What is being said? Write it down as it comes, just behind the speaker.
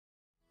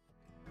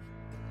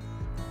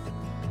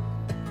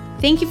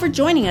Thank you for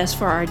joining us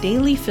for our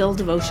Daily Fill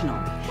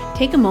devotional.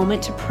 Take a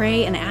moment to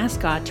pray and ask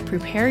God to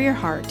prepare your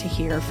heart to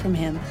hear from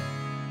Him.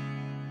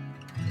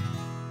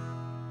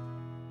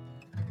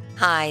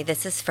 Hi,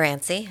 this is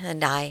Francie,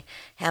 and I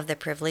have the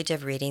privilege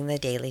of reading the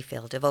Daily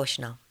Fill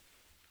devotional.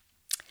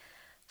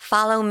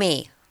 Follow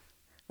me.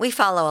 We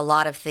follow a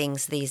lot of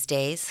things these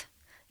days.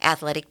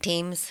 Athletic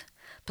teams,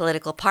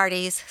 political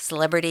parties,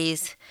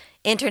 celebrities,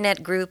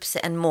 internet groups,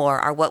 and more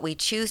are what we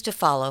choose to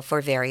follow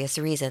for various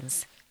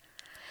reasons.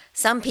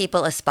 Some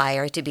people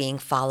aspire to being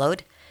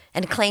followed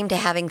and claim to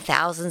having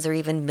thousands or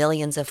even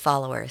millions of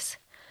followers.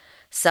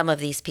 Some of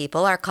these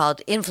people are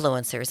called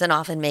influencers and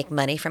often make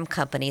money from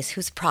companies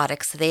whose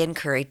products they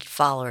encourage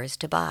followers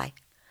to buy.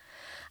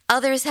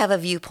 Others have a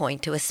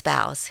viewpoint to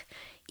espouse,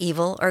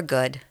 evil or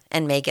good,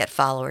 and may get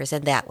followers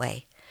in that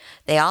way.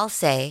 They all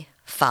say,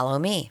 "Follow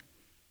me."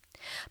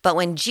 But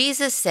when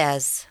Jesus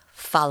says,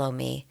 "Follow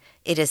me,"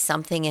 it is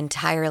something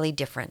entirely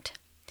different.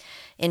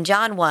 In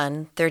John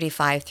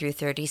 1:35 through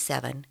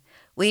 37,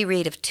 we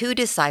read of two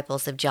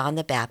disciples of John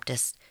the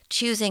Baptist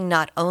choosing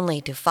not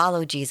only to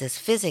follow Jesus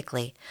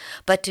physically,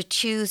 but to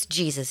choose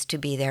Jesus to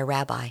be their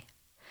rabbi.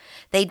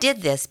 They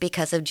did this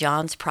because of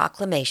John's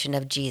proclamation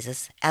of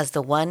Jesus as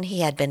the one he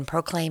had been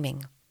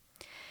proclaiming.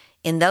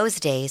 In those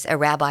days, a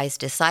rabbi's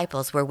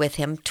disciples were with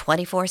him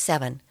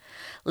 24/7,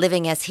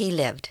 living as he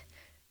lived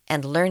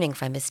and learning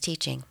from his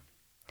teaching.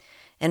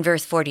 In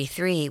verse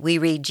 43, we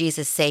read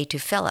Jesus say to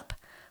Philip,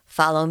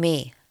 "Follow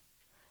me."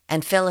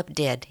 And Philip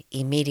did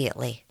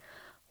immediately.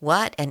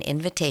 What an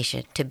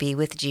invitation to be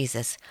with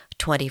Jesus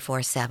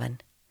 24/7.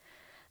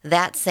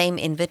 That same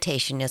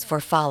invitation is for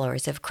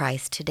followers of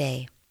Christ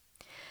today.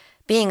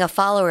 Being a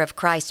follower of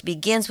Christ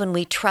begins when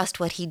we trust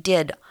what he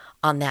did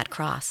on that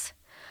cross,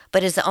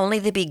 but is only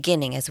the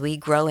beginning as we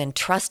grow in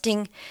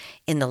trusting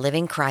in the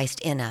living Christ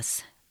in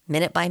us,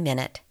 minute by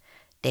minute,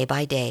 day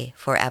by day,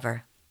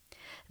 forever.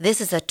 This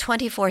is a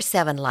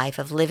 24/7 life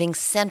of living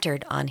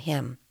centered on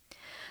him.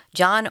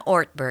 John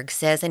Ortberg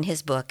says in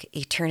his book,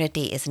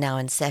 Eternity is Now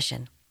in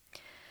Session,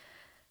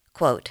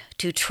 quote,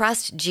 "To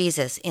trust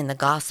Jesus in the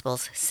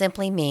Gospels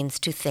simply means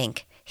to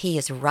think he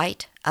is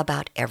right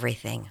about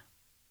everything,"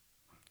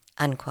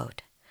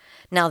 unquote.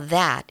 Now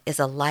that is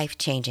a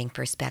life-changing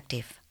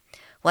perspective.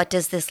 What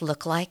does this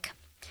look like?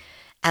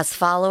 As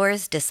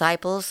followers,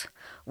 disciples,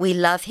 we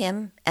love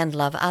him and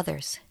love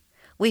others.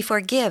 We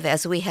forgive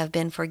as we have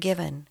been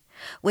forgiven.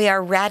 We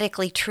are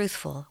radically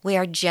truthful. We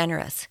are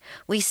generous.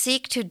 We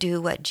seek to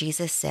do what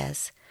Jesus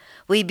says.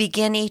 We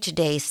begin each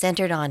day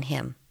centered on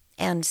him,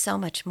 and so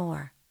much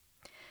more.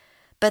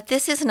 But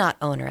this is not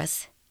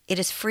onerous. It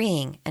is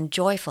freeing and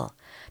joyful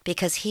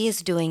because he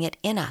is doing it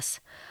in us,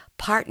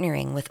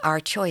 partnering with our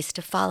choice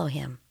to follow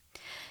him.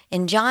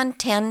 In John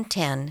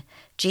 10:10,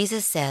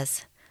 Jesus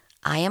says,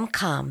 "I am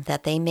come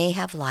that they may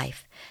have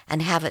life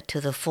and have it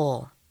to the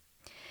full."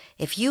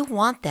 If you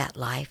want that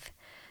life,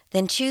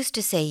 then choose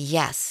to say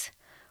yes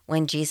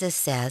when Jesus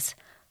says,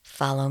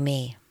 "Follow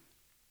me."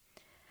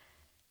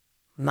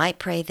 You might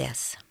pray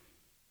this.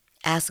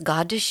 Ask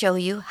God to show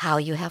you how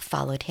you have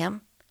followed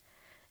him.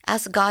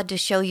 Ask God to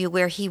show you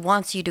where he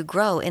wants you to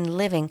grow in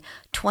living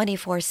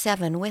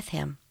 24/7 with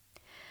him.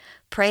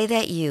 Pray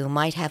that you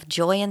might have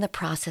joy in the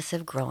process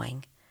of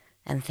growing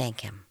and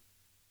thank him.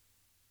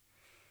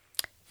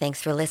 Thanks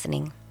for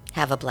listening.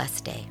 Have a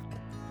blessed day.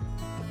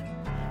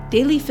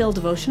 Daily Fill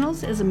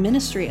Devotionals is a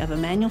ministry of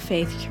Emmanuel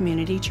Faith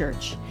Community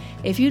Church.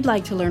 If you'd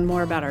like to learn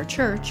more about our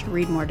church,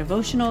 read more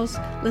devotionals,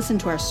 listen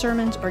to our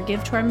sermons, or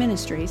give to our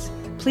ministries,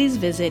 please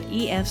visit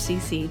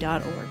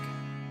efcc.org.